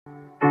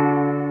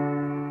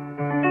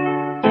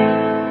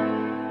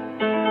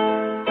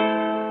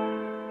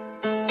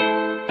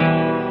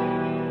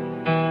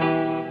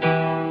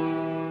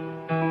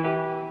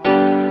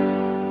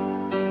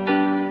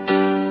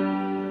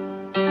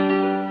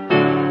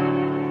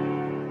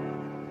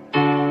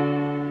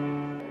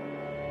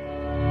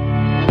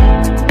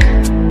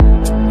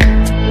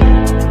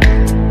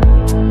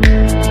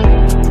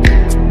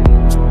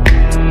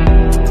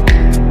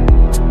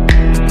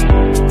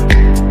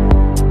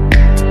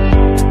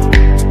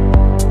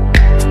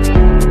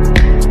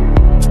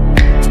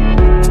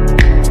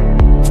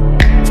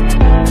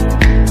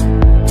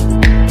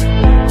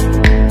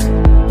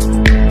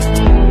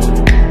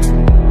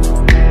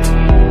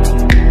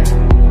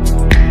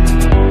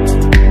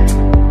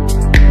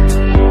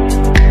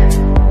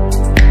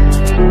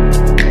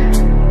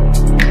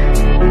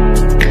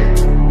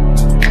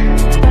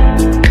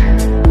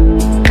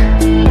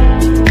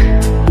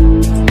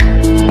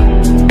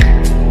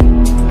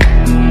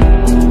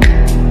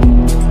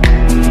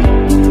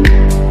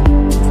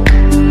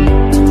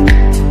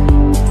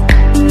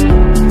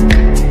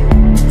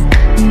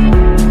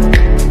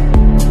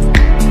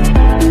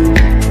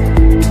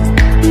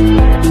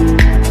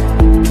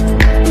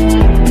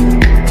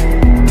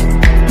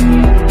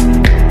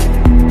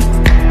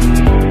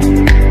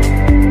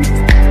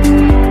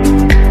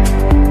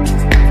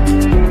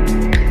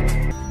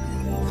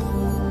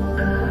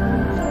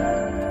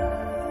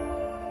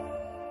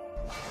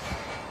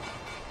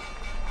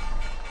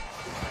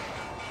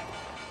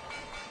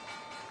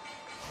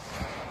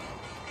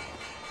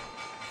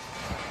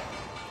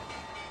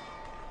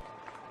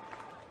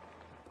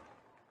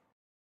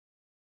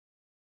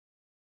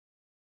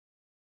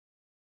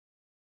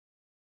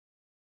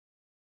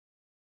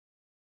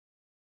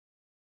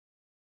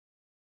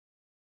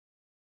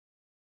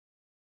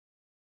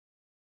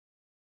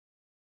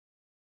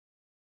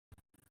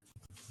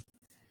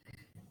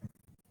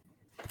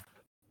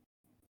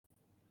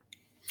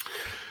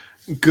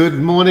Good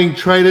morning,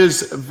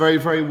 traders. A very,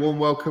 very warm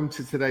welcome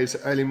to today's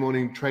early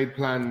morning trade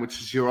plan, which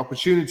is your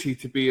opportunity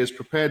to be as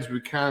prepared as we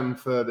can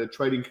for the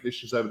trading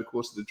conditions over the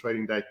course of the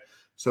trading day.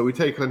 So we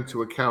take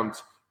into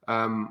account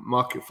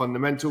market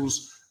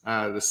fundamentals,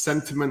 the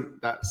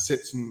sentiment that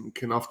sits and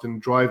can often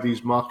drive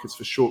these markets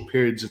for short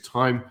periods of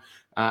time,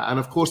 and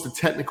of course the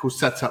technical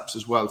setups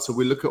as well. So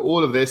we look at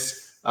all of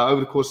this over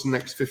the course of the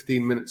next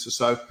 15 minutes or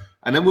so,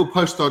 and then we'll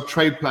post our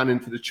trade plan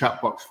into the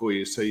chat box for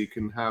you so you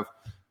can have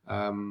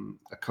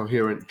a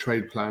coherent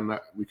trade plan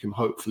that we can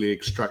hopefully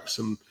extract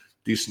some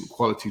decent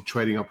quality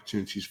trading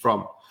opportunities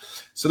from.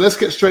 So let's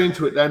get straight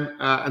into it then.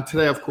 And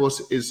today, of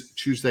course, is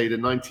Tuesday, the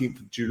 19th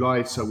of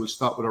July. So we'll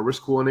start with our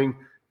risk warning.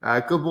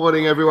 Good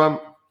morning, everyone.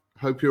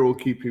 Hope you're all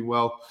keeping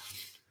well.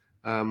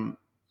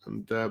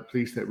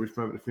 Please take a brief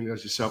moment to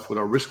familiarize yourself with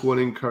our risk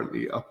warning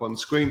currently up on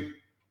screen.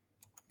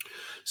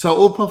 So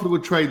all profitable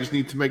traders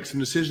need to make some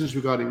decisions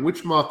regarding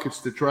which markets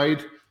to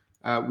trade.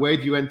 Where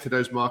do you enter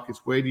those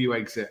markets? Where do you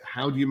exit?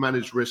 How do you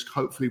manage risk,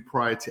 hopefully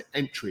prior to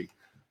entry?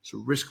 So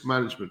risk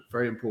management,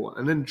 very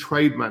important. And then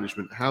trade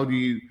management. How do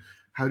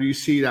you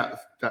see that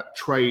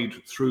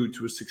trade through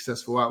to a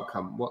successful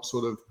outcome? What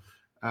sort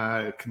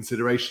of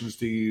considerations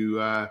do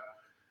you,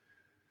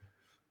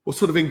 what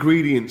sort of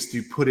ingredients do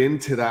you put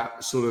into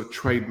that sort of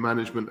trade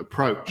management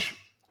approach?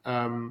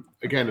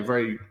 Again, a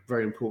very,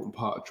 very important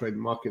part of trading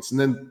markets. And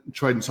then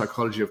trading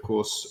psychology, of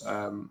course,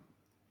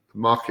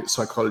 market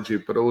psychology,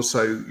 but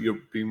also you're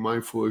being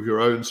mindful of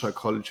your own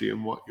psychology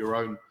and what your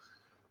own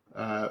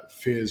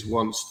fears,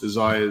 wants,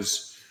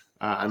 desires,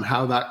 and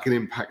how that can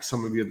impact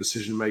some of your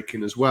decision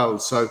making as well.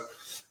 So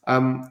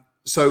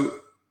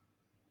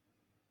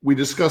we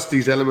discuss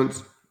these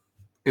elements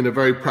in a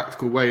very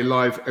practical way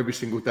live every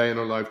single day in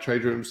our live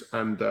trade rooms,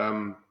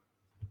 and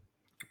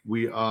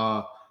we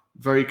are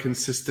very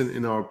consistent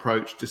in our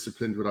approach,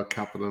 disciplined with our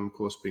capital, and of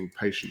course being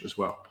patient as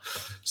well.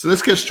 So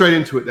let's get straight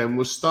into it then.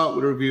 We'll start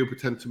with a review of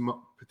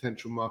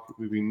potential market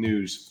moving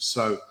news.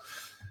 So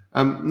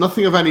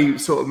nothing of any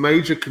sort of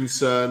major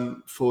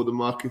concern for the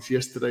markets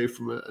yesterday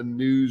from a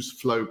news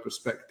flow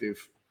perspective,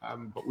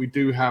 but we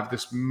do have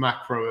this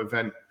macro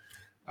event.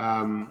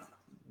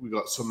 We've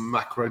got some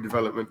macro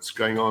developments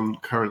going on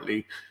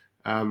currently,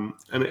 and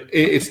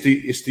it's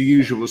the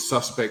usual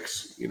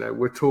suspects. You know,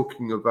 we're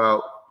talking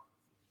about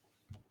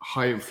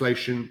high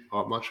inflation,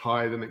 or much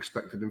higher than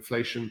expected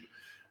inflation.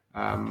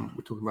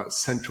 We're talking about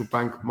central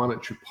bank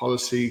monetary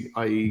policy,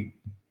 i.e.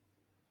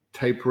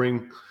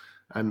 tapering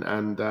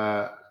and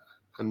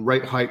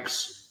rate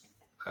hikes.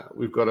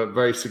 We've got a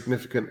very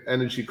significant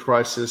energy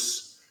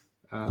crisis,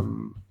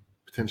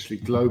 potentially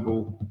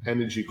global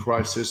energy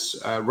crisis.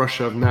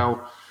 Russia have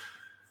now,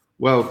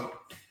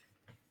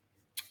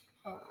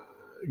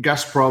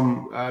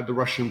 Gazprom, the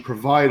Russian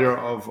provider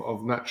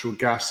of natural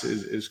gas,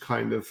 is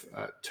kind of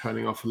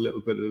turning off a little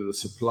bit of the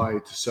supply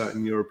to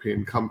certain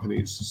European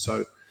companies.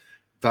 So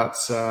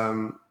that's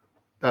a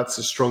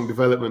strong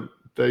development.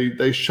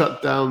 They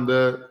shut down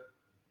the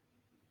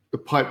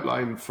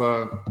pipeline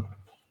for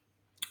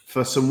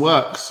some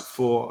works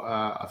for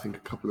I think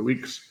a couple of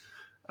weeks,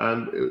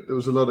 and there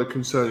was a lot of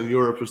concern in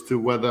Europe as to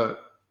whether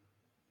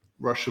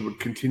Russia would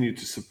continue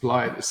to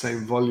supply at the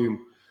same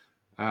volume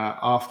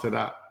after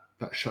that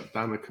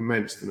shutdown had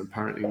commenced, and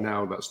apparently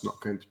now that's not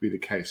going to be the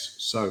case.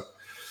 So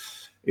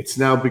it's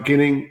now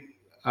beginning,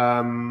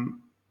 and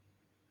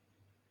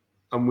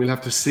we'll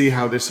have to see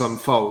how this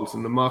unfolds,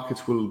 and the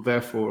markets will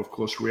therefore, of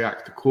course,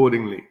 react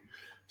accordingly.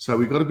 So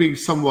we've got to be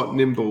somewhat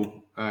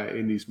nimble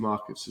in these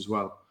markets as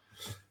well.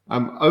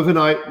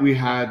 Overnight, we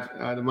had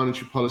the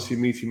monetary policy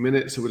meeting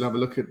minutes, so we'll have a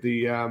look at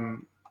the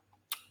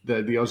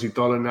Aussie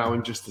dollar now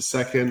in just a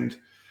second.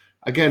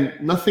 Again,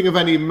 nothing of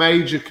any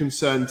major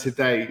concern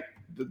today.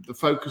 The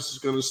focus is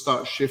going to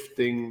start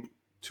shifting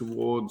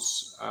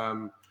towards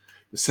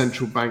the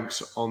central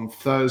banks on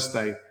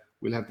Thursday.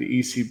 We'll have the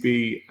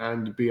ECB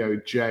and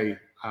BOJ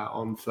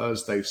on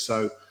Thursday.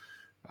 So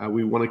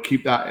we want to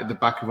keep that at the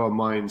back of our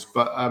minds.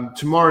 But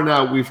tomorrow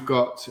now we've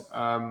got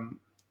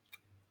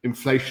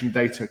inflation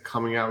data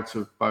coming out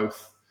of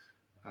both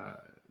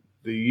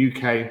the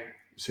UK.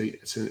 So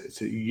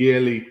it's a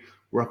yearly,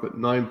 we're up at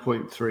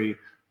 9.3,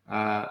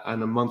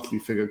 and a monthly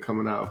figure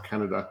coming out of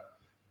Canada.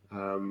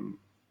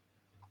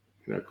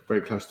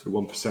 Very close to the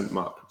 1%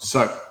 mark.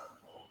 So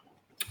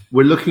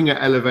we're looking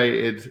at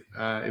elevated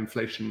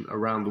inflation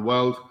around the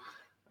world,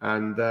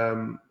 and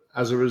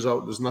as a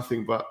result, there's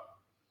nothing but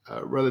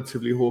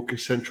relatively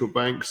hawkish central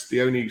banks.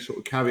 The only sort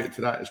of caveat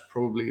to that is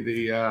probably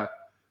the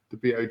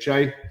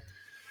BOJ.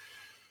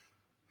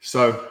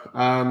 So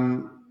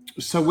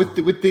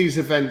with these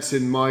events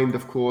in mind,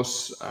 of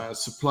course,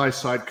 supply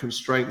side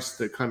constraints,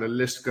 the kind of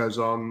list goes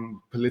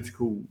on,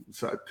 political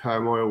sort of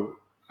turmoil.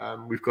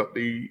 We've got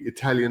the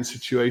Italian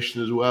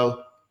situation as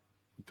well,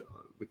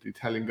 with the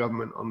Italian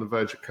government on the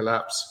verge of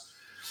collapse.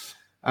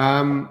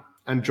 And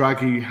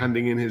Draghi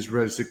handing in his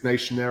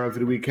resignation there over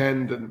the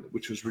weekend,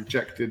 which was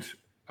rejected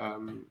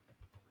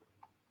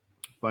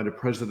by the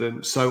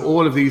president. So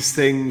all of these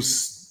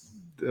things,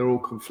 they're all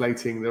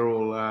conflating. They're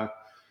all,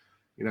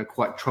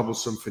 quite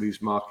troublesome for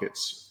these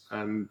markets.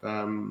 And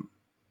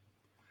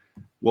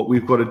what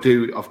we've got to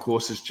do, of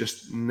course, is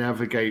just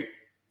navigate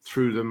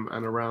through them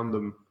and around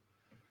them.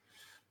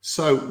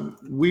 So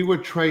we were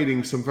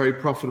trading some very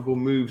profitable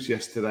moves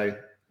yesterday.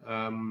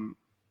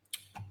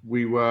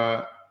 We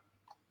were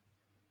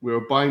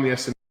buying the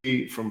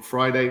S&P from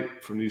Friday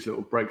from these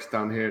little breaks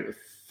down here at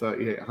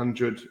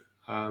 3,800,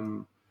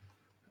 and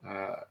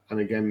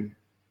again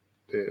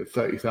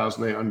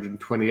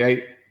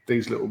 30,828.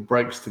 These little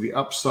breaks to the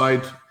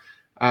upside,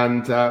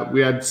 and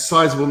we had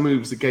sizable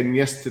moves again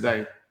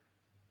yesterday.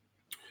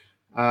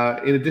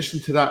 In addition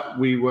to that,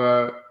 we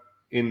were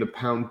in the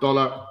pound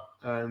dollar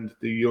and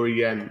the euro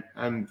yen,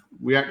 and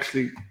we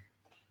actually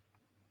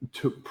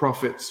took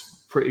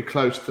profits pretty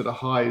close to the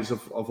highs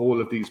of all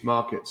of these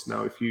markets.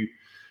 Now, if you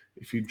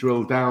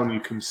drill down, you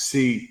can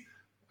see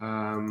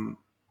what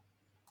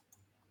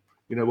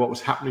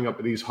was happening up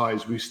at these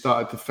highs. We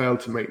started to fail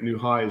to make new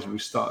highs, and we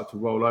started to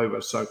roll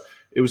over. So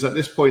it was at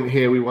this point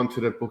here we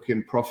wanted to book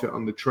in profit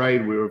on the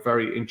trade. We were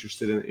very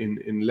interested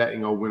in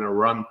letting our winner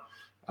run,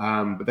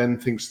 but then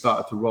things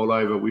started to roll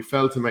over. We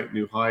failed to make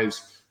new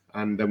highs,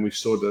 and then we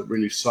saw the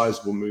really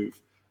sizable move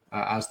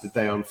as the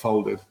day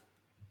unfolded.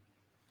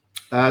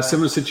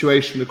 Similar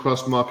situation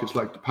across markets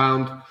like the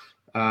pound.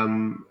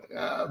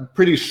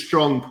 Pretty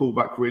strong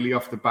pullback really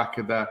off the back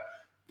of the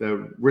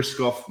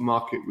risk-off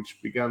market,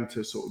 which began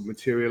to sort of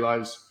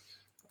materialize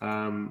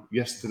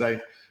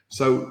yesterday.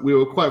 So we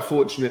were quite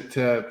fortunate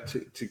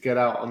to get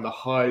out on the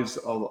highs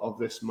of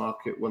this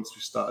market once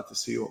we started to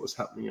see what was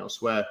happening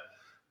elsewhere.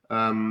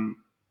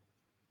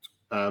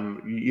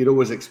 You'd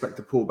always expect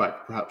a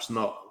pullback, perhaps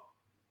not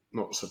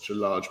such a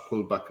large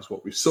pullback as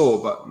what we saw,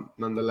 but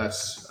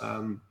nonetheless,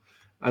 and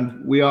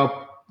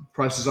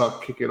prices are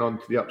kicking on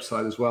to the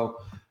upside as well.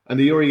 And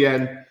the euro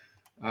yen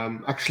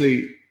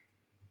actually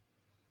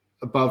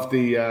above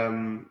the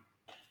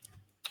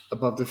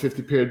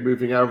 50-period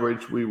moving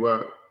average. We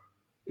were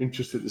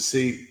interested to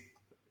see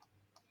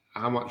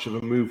how much of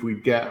a move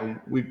we'd get, and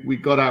we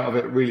got out of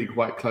it really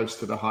quite close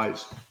to the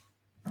highs.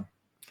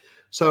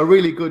 So a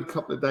really good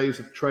couple of days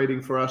of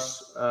trading for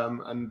us,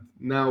 and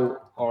now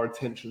our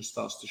attention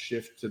starts to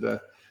shift to the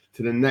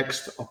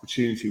next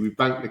opportunity. We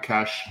bank the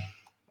cash.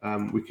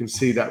 We can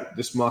see that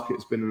this market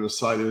has been in a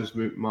sideways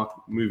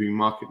moving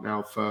market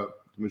now for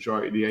the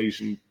majority of the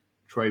Asian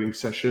trading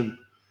session,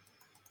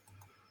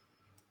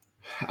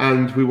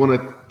 and we want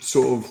to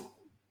sort of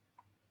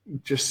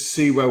just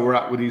see where we're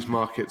at with these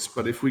markets.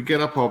 But if we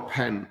get up our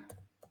pen,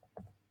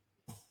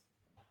 I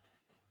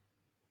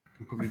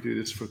can probably do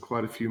this for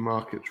quite a few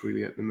markets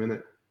really at the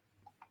minute.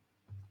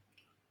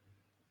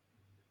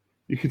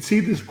 You can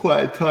see there's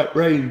quite a tight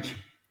range,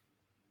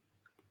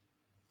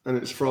 and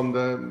it's from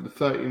the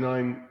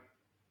 39,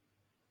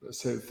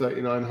 let's say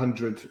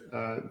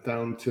 3,900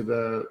 down to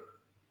the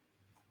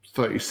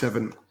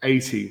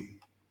 3780.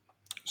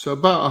 So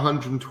about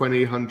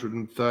 120,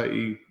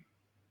 130,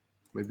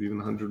 maybe even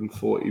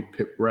 140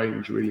 pip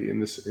range really in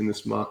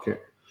this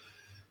market.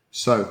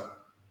 So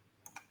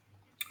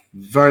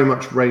very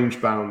much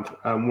range bound.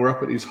 We're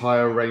up at these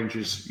higher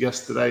ranges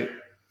yesterday,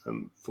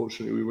 and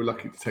fortunately we were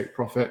lucky to take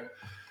profit.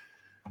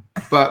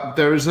 But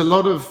there is a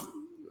lot of,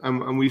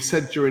 and we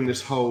said during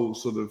this whole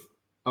sort of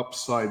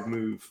upside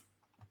move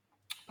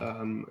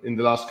in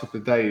the last couple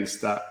of days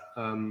that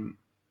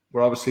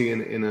we're obviously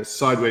in a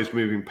sideways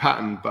moving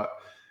pattern, but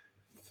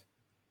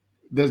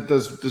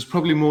there's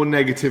probably more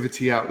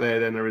negativity out there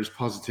than there is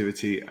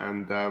positivity,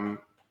 and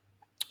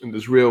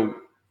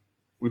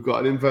we've got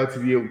an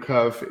inverted yield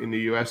curve in the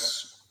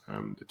US.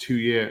 The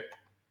 2-year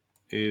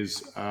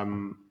is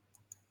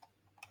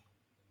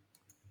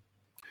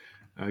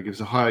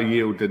gives a higher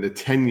yield than the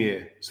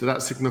 10-year, so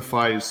that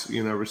signifies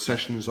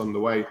recession is on the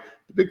way.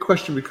 The big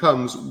question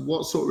becomes,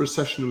 what sort of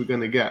recession are we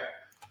going to get?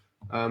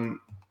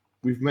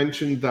 We've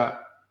mentioned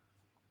that.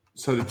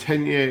 So the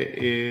 10-year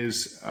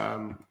is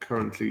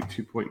currently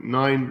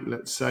 2.9,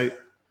 let's say,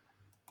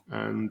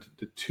 and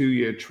the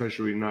 2-year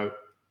Treasury note,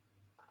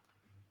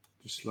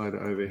 just slide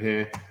it over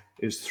here,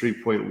 is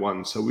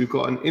 3.1. So we've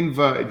got an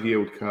inverted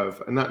yield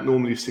curve, and that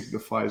normally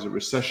signifies a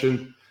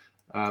recession.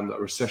 That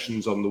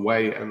recession's on the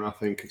way, and I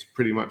think it's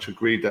pretty much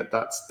agreed that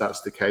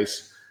that's the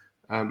case.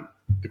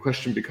 The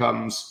question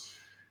becomes,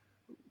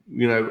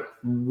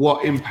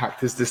 what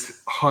impact is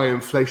this high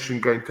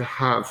inflation going to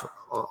have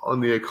on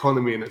the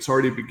economy? And it's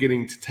already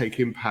beginning to take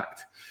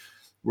impact.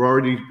 We're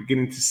already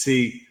beginning to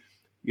see,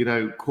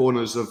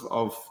 corners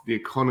of the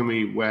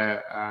economy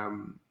where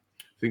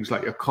things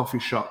like your coffee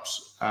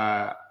shops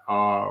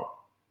are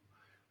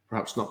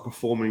perhaps not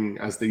performing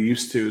as they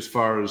used to as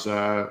far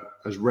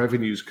as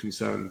revenue is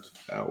concerned,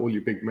 all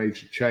your big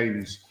major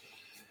chains.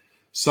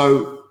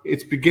 So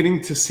it's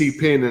beginning to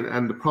seep in,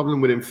 and the problem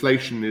with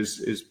inflation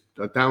is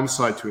a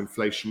downside to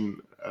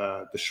inflation.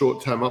 The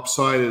short-term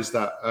upside is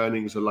that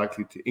earnings are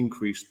likely to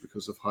increase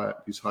because of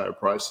these higher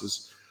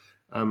prices.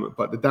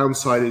 But the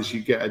downside is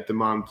you get a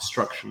demand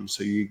destruction.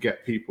 So you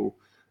get people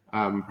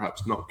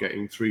perhaps not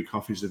getting 3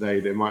 coffees a day.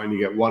 They might only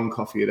get 1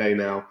 coffee a day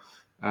now,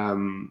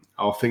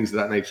 or things of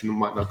that nature. They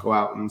might not go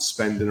out and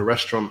spend in a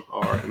restaurant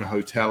or in a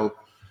hotel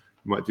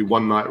You might do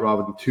one night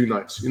rather than 2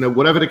 nights.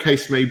 Whatever the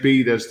case may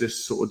be, there's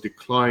this sort of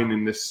decline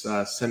in this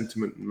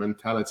sentiment and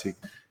mentality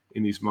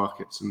in these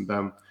markets. And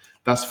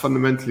that's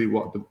fundamentally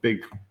what the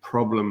big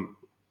problem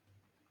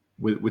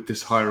with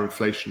this higher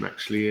inflation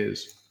actually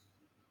is.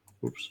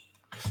 Oops.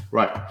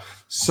 Right.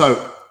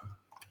 So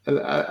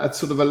a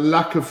sort of a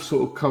lack of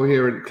sort of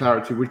coherent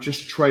clarity. We're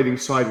just trading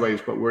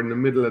sideways, but we're in the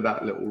middle of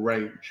that little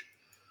range.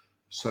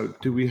 So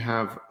do we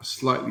have a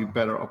slightly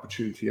better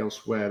opportunity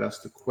elsewhere? That's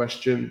the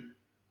question.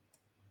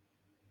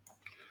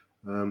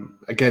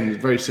 Again,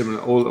 it's very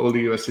similar. All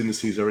the US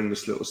indices are in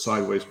this little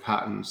sideways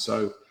pattern.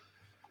 So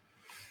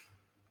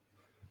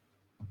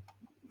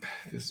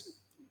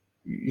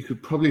you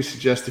could probably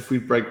suggest if we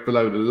break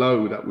below the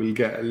low that we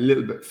get a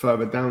little bit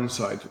further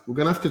downside. We're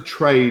going to have to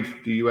trade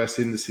the US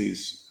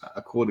indices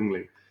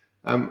accordingly.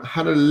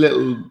 Had a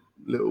little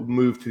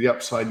move to the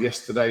upside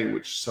yesterday,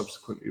 which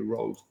subsequently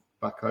rolled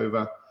back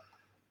over.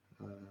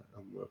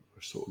 And we're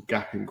sort of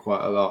gapping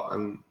quite a lot.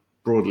 And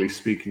broadly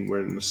speaking,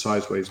 we're in the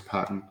sideways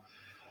pattern.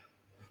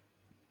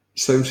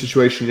 Same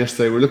situation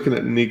yesterday. We're looking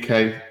at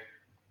Nikkei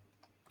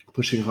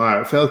pushing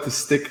higher. It failed to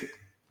stick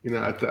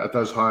at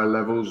those higher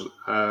levels,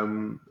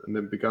 and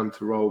then begun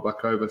to roll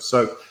back over.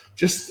 So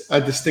just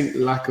a distinct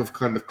lack of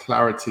kind of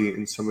clarity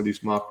in some of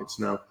these markets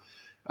now.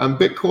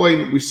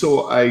 Bitcoin, we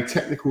saw a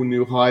technical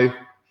new high,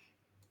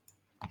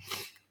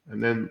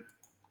 and then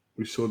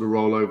we saw the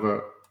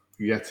rollover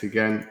yet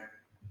again.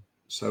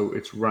 So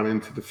it's run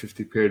into the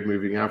 50-period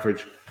moving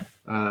average.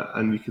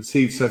 And you can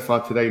see so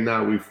far today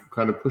now we've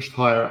kind of pushed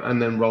higher and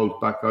then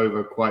rolled back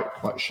over quite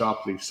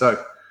sharply.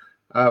 So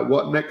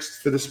what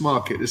next for this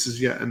market? This is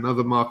yet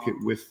another market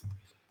with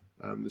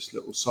this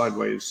little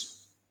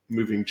sideways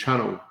moving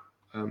channel.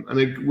 And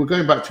we're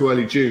going back to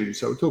early June.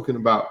 So we're talking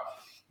about,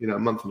 a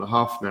month and a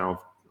half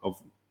now of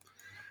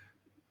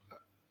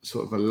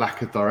sort of a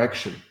lack of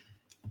direction.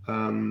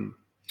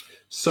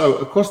 So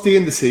across the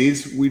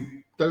indices, we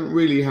don't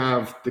really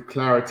have the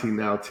clarity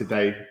now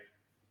today,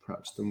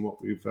 perhaps, than what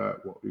we've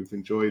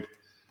enjoyed.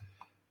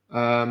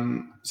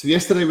 So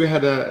yesterday we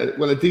had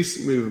a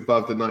decent move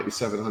above the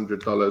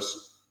 $9,700.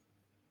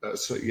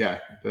 So yeah,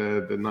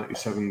 the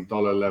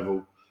 $97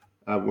 level.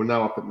 We're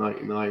now up at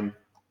 99.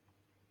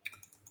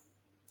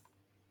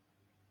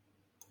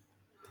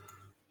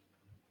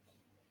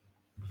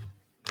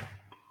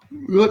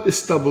 We've got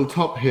this double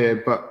top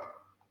here, but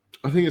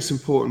I think it's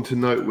important to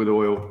note with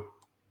oil,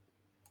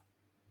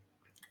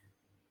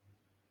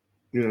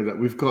 that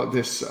we've got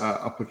this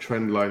upper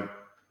trend line.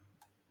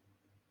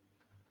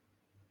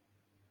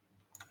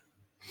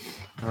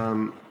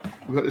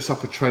 We've got this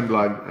upper trend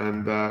line,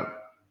 and the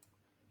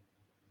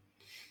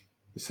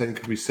same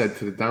can be said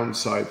to the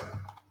downside.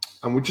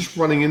 And we're just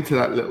running into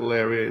that little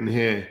area in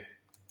here.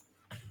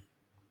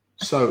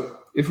 So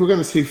if we're going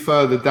to see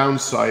further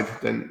downside,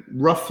 then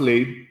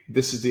roughly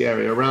this is the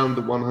area around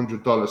the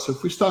 $100. So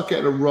if we start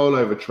getting a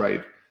rollover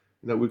trade,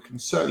 we can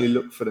certainly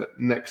look for the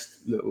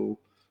next little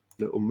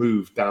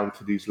move down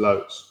to these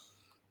lows,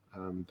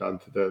 down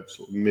to the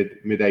sort of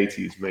mid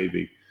 80s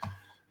maybe.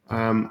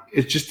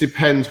 It just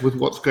depends with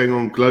what's going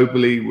on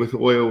globally with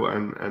oil,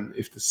 and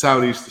if the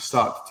Saudis to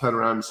start to turn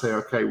around and say,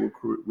 okay,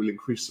 we'll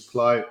increase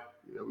supply.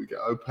 We get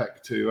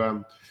OPEC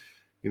to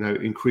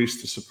increase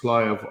the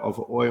supply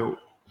of oil,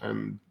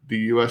 and the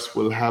US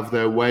will have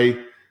their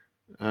way.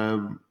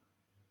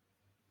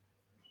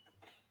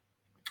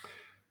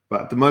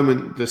 But at the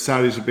moment, the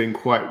Saudis are being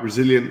quite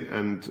resilient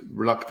and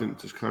reluctant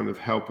to kind of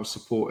help or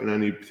support in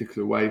any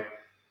particular way.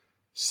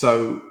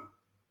 So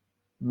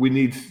we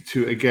need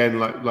to, again,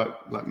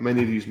 like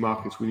many of these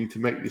markets, we need to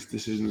make these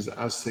decisions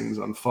as things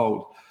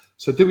unfold.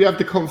 So do we have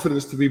the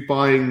confidence to be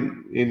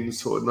buying in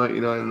sort of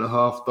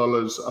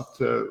 $99.50 up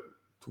to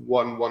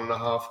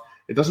 $1.5?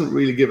 It doesn't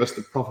really give us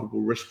the profitable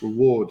risk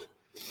reward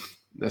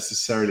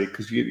necessarily,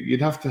 because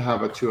you'd have to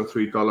have a $2 or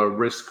 $3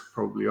 risk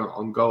probably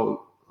on gold,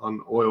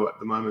 on oil at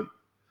the moment.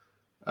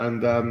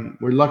 And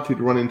we're likely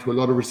to run into a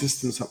lot of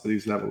resistance up at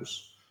these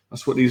levels.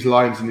 That's what these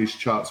lines in these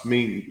charts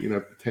mean,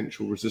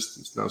 potential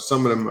resistance. Now,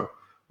 some of them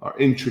are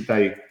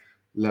intraday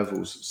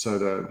levels, so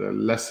they're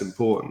less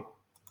important.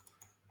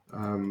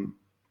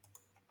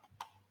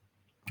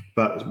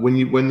 But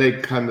when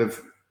they kind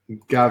of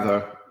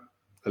gather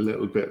a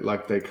little bit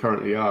like they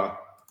currently are,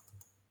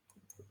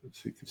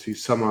 so you can see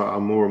some are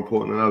more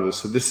important than others.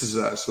 So this is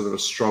a sort of a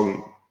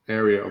strong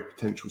area of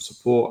potential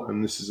support,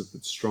 and this is a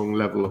strong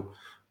level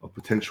of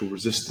potential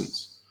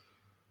resistance.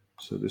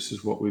 So this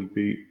is what we'll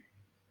be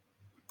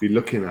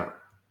looking at,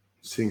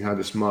 seeing how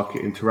this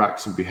market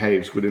interacts and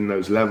behaves within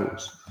those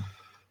levels.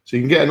 So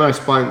you can get a nice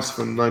bounce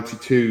from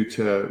 92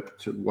 to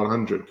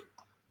 100,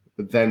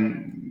 but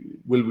then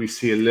will we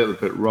see a little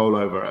bit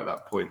rollover at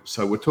that point?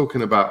 So we're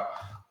talking about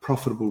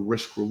profitable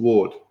risk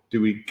reward. Do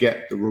we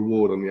get the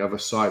reward on the other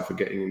side for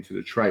getting into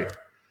the trade?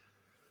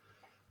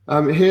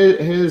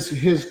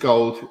 Here's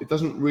gold. It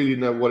doesn't really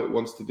know what it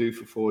wants to do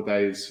for 4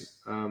 days.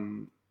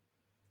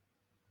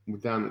 We're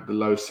down at the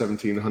low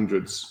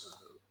 1700s.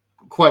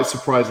 Quite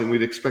surprising.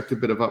 We'd expect a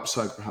bit of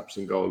upside perhaps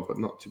in gold, but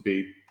not to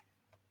be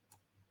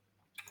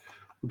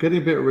We're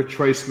getting a bit of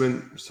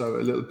retracement, so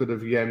a little bit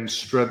of yen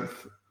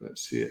strength.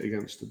 Let's see it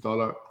against the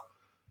dollar.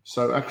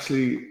 So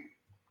actually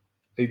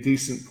a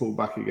decent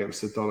pullback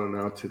against the dollar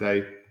now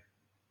today.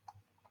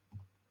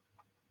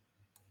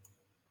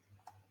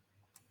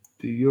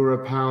 The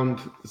euro pound,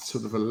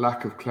 sort of a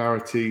lack of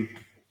clarity.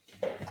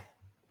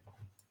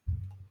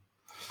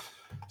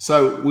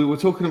 So we were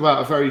talking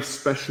about a very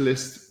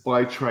specialist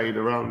buy trade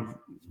around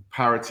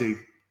parity,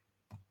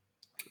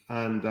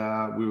 and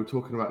we were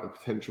talking about the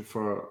potential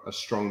for a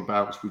strong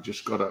bounce. We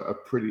just got a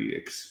pretty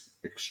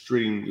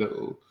extreme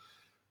little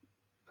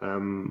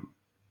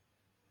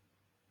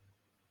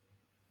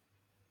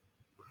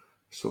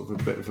sort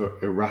of a bit of an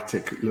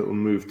erratic little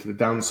move to the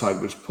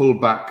downside, which pulled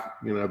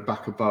back,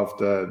 back above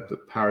the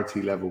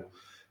parity level.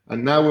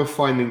 And now we're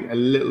finding a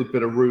little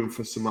bit of room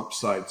for some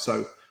upside.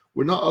 So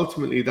we're not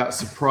ultimately that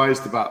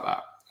surprised about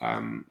that.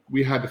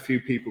 We had a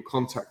few people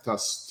contact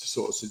us to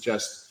sort of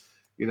suggest,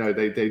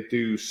 they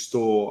do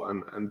store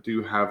and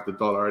do have the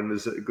dollar, and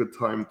is it a good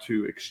time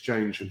to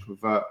exchange and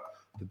convert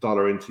the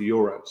dollar into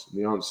euros?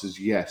 And the answer is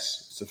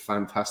yes. It's a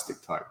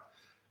fantastic time.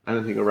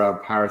 Anything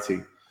around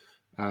parity.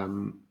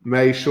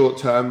 May short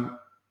term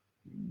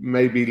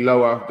may be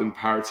lower than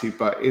parity,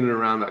 but in and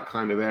around that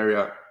kind of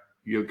area,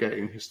 you're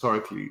getting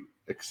historically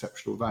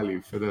exceptional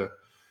value for the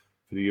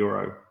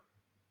euro.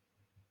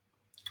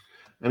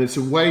 And it's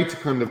a way to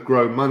kind of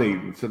grow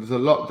money. So there's a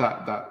lot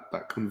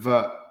that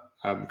convert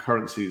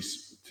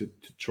currencies to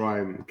try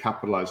and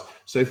capitalize.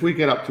 So if we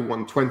get up to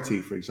 120,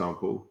 for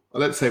example,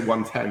 or let's say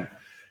 110,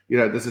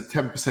 there's a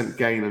 10%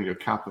 gain on your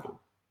capital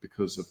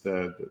because of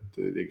the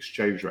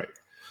exchange rate.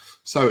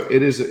 So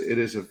it is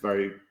a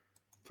very,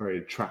 very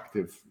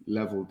attractive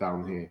level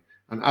down here.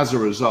 And as a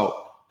result,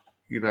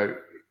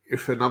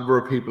 if a number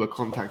of people are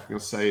contacting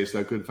us, say, is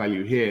there good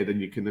value here, then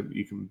you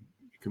can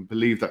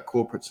believe that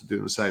corporates are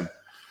doing the same,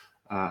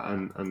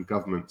 and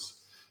governments.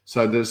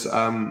 So there's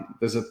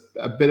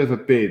a bit of a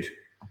bid.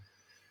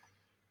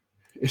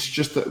 It's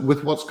just that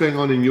with what's going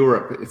on in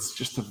Europe, it's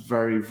just a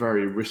very,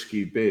 very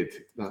risky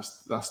bid.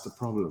 That's the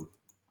problem.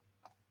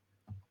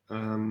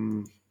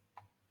 And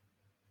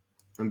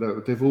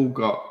they've all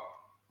got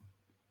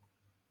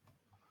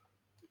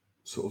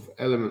sort of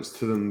elements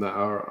to them that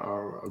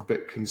are a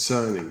bit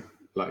concerning.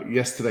 Like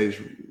yesterday's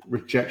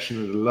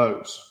rejection of the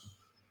lows.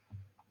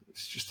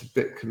 It's just a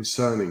bit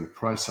concerning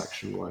price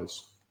action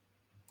wise.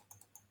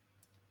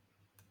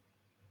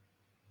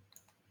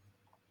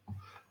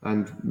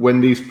 And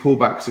when these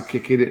pullbacks are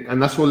kicking in, and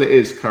that's all it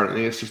is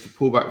currently, it's just a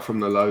pullback from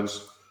the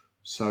lows.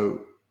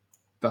 So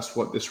that's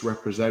what this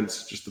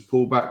represents, just a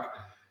pullback.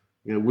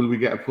 Will we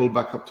get a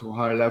pullback up to a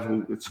higher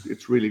level?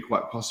 It's really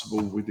quite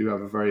possible. We do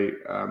have a very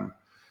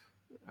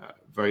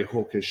very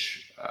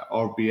hawkish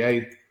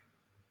RBA,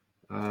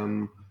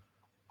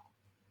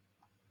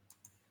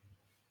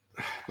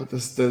 but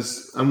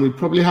there's and we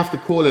probably have to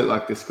call it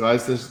like this,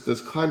 guys.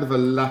 There's kind of a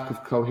lack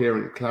of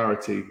coherent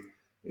clarity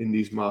in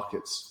these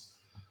markets.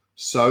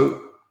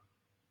 So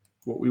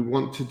what we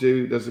want to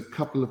do, there's a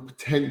couple of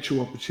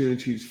potential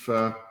opportunities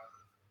for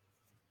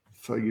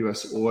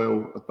US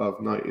oil above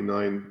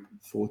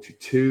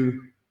 99.42.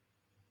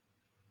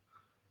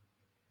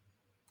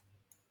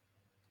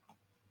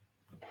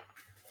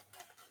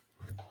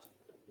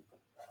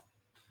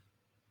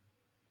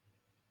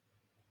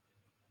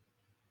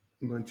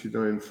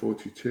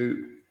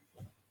 $99.42.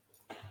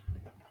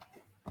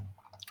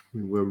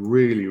 We're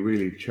really,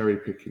 really cherry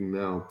picking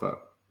now,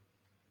 but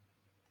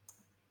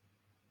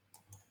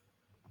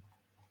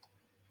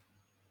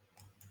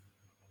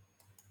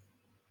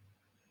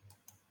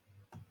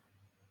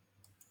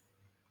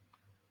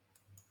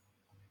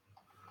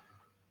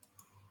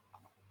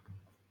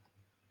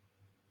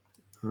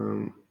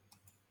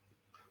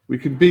we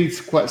can be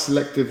quite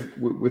selective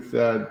with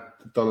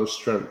dollar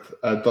strength,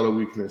 dollar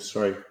weakness.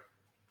 Sorry.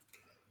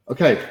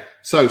 Okay,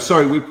 so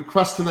sorry, we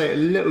procrastinated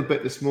a little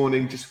bit this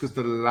morning just because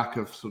of the lack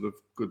of sort of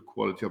good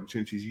quality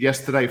opportunities.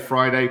 Yesterday,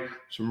 Friday,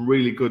 some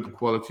really good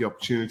quality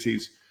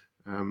opportunities.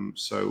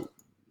 So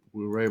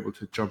we were able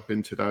to jump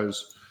into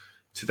those.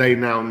 Today,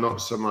 now, not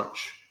so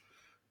much.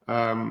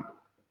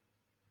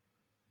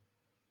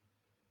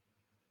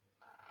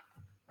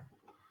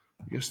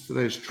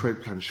 Yesterday's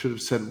trade plan should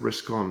have said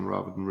risk on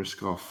rather than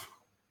risk off.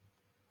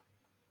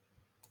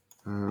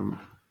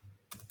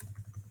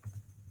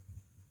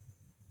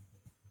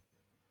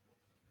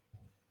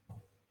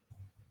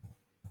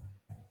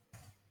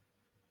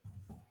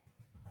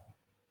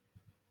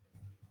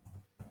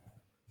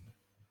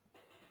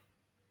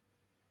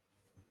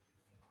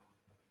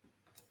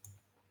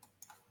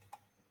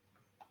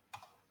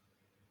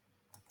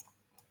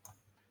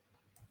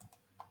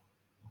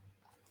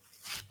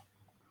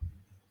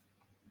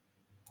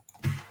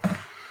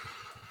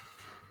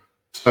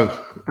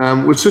 So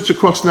we'll switch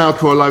across now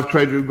to our live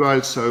trade room,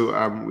 guys. So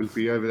we'll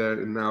be over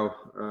there in now.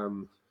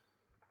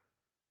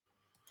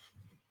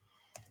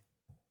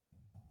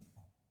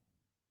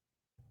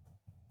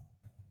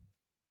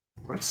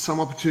 Right, some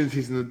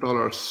opportunities in the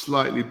dollar are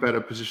slightly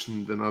better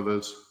positioned than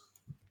others.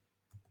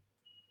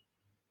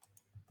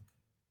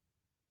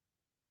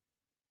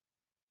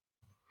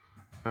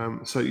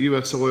 So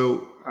US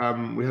oil,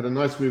 we had a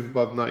nice move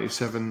above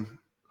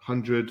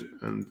 9700,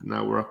 and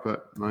now we're up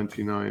at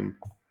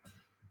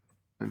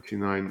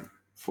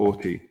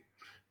 99.40.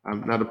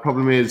 Now the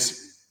problem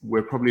is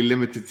we're probably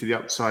limited to the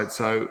upside,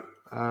 so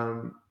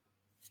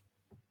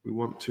we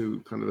want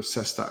to kind of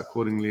assess that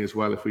accordingly as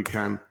well if we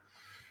can.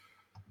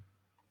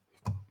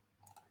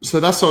 So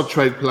that's our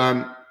trade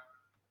plan.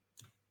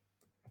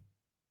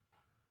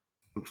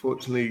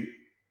 Unfortunately,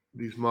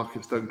 these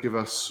markets don't give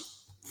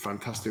us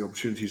fantastic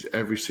opportunities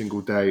every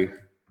single day,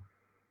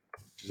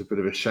 which is a bit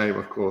of a shame,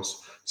 of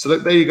course. So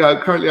there you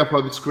go, currently up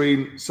on the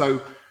screen.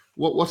 So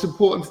what's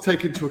important to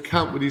take into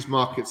account with these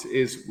markets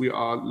is we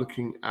are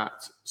looking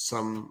at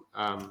some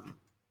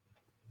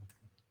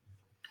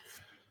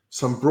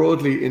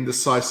broadly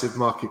indecisive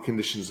market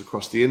conditions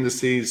across the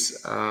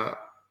indices,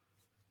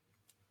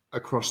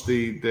 across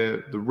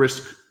the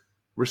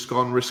risk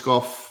on, risk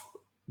off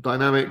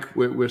dynamic.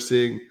 We're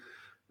seeing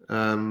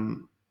a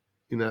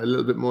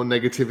little bit more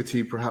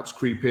negativity perhaps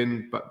creep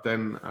in, but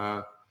then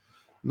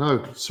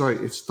no, sorry,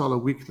 it's dollar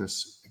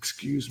weakness.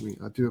 Excuse me,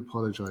 I do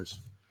apologize.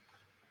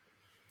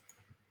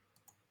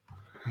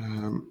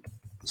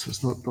 So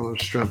it's not dollar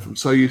strength. I'm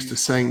so used to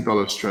saying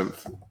dollar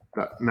strength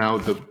that now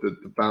the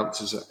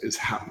bounce is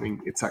happening.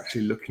 It's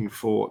actually looking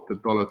for the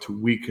dollar to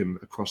weaken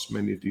across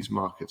many of these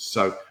markets.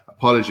 So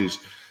apologies.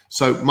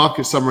 So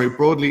market summary,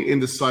 broadly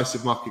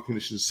indecisive market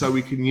conditions. So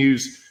we can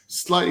use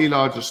slightly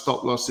larger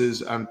stop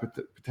losses and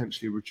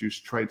potentially reduce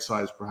trade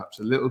size perhaps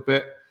a little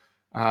bit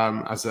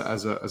as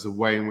a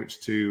way in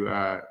which to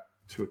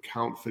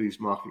account for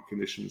these market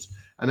conditions.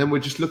 And then we're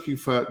just looking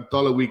for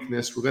dollar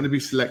weakness. We're going to be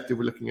selective.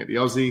 We're looking at the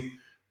Aussie.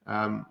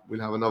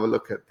 We'll have another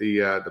look at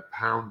the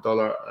pound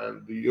dollar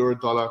and the euro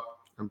dollar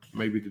and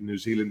maybe the New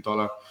Zealand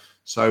dollar.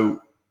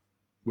 So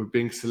we're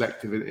being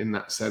selective in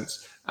that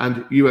sense.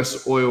 And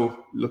US oil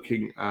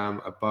looking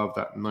above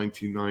that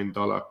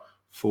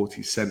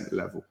 $99.40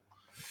 level.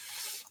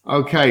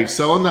 Okay,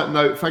 so on that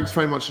note, thanks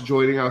very much for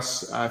joining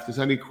us. If there's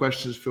any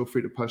questions, feel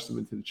free to post them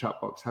into the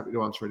chat box. Happy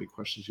to answer any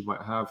questions you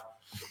might have.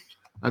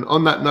 And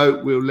on that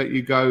note, we'll let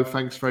you go.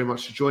 Thanks very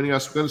much for joining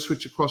us. We're going to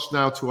switch across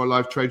now to our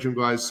live trade room,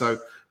 guys. So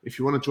if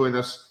you want to join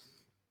us,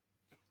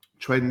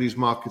 trading these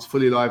markets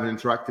fully live and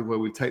interactive, where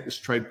we take this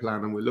trade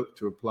plan and we look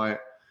to apply it,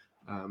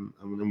 and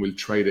then we'll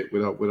trade it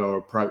with our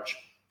approach.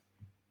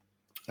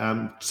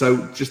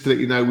 So just to let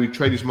you know, we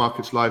trade these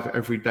markets live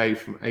every day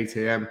from 8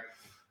 a.m.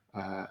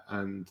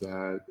 And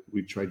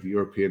we trade the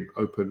European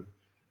Open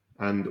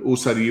and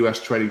also the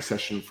US trading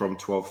session from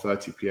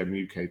 12:30 p.m.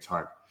 UK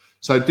time.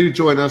 So do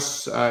join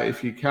us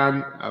if you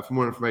can. For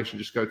more information,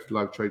 just go to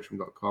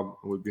livetraderoom.com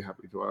and we'll be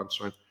happy to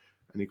answer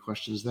any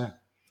questions there.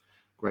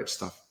 Great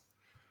stuff.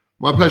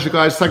 My pleasure,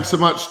 guys. Thanks so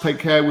much. Take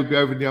care. We'll be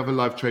over in the other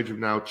live trade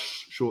room now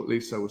shortly.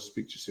 So we'll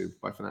speak to you soon.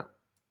 Bye for now.